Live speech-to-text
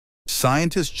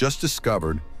Scientists just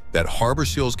discovered that harbor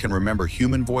seals can remember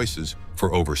human voices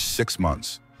for over 6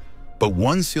 months. But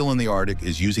one seal in the Arctic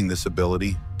is using this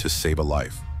ability to save a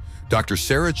life. Dr.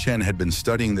 Sarah Chen had been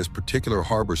studying this particular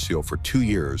harbor seal for 2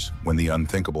 years when the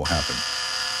unthinkable happened.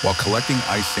 While collecting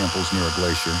ice samples near a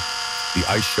glacier, the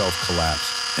ice shelf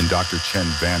collapsed and Dr. Chen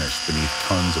vanished beneath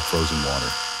tons of frozen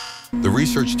water. The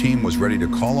research team was ready to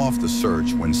call off the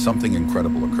search when something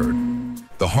incredible occurred.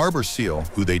 The harbor seal,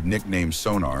 who they'd nicknamed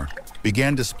Sonar,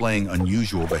 began displaying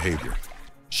unusual behavior.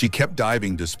 She kept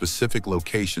diving to specific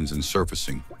locations and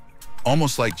surfacing,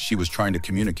 almost like she was trying to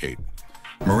communicate.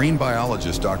 Marine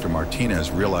biologist Dr. Martinez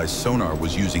realized Sonar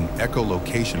was using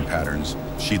echolocation patterns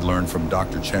she'd learned from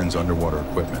Dr. Chen's underwater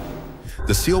equipment.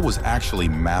 The seal was actually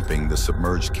mapping the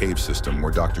submerged cave system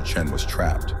where Dr. Chen was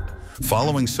trapped.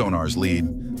 Following Sonar's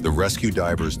lead, the rescue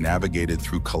divers navigated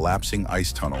through collapsing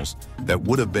ice tunnels that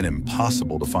would have been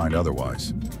impossible to find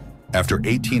otherwise. After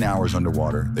 18 hours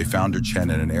underwater, they found Dr. Chen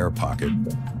in an air pocket,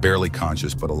 barely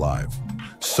conscious but alive.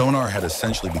 Sonar had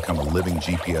essentially become a living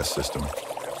GPS system,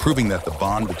 proving that the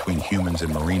bond between humans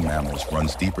and marine mammals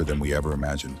runs deeper than we ever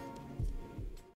imagined.